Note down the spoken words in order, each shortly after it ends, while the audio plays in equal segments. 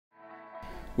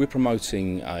We're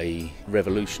promoting a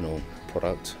revolutionary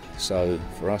product, so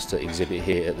for us to exhibit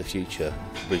here at the Future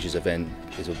Bridges event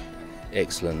is an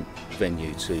excellent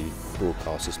venue to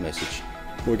broadcast this message.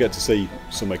 We get to see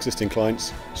some existing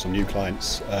clients, some new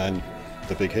clients, and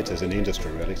the big hitters in the industry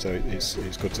really, so it's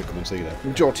good to come and see that. The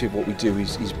majority of what we do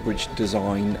is bridge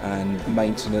design and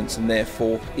maintenance, and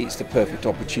therefore it's the perfect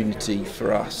opportunity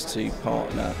for us to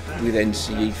partner with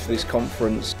NCE for this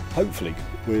conference. Hopefully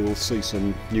we'll see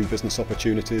some new business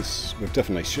opportunities. We've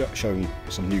definitely shown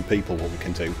some new people what we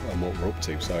can do and what we're up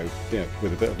to, so yeah,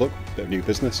 with a bit of luck, a bit of new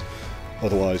business,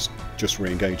 otherwise just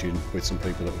re-engaging with some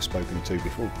people that we've spoken to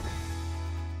before.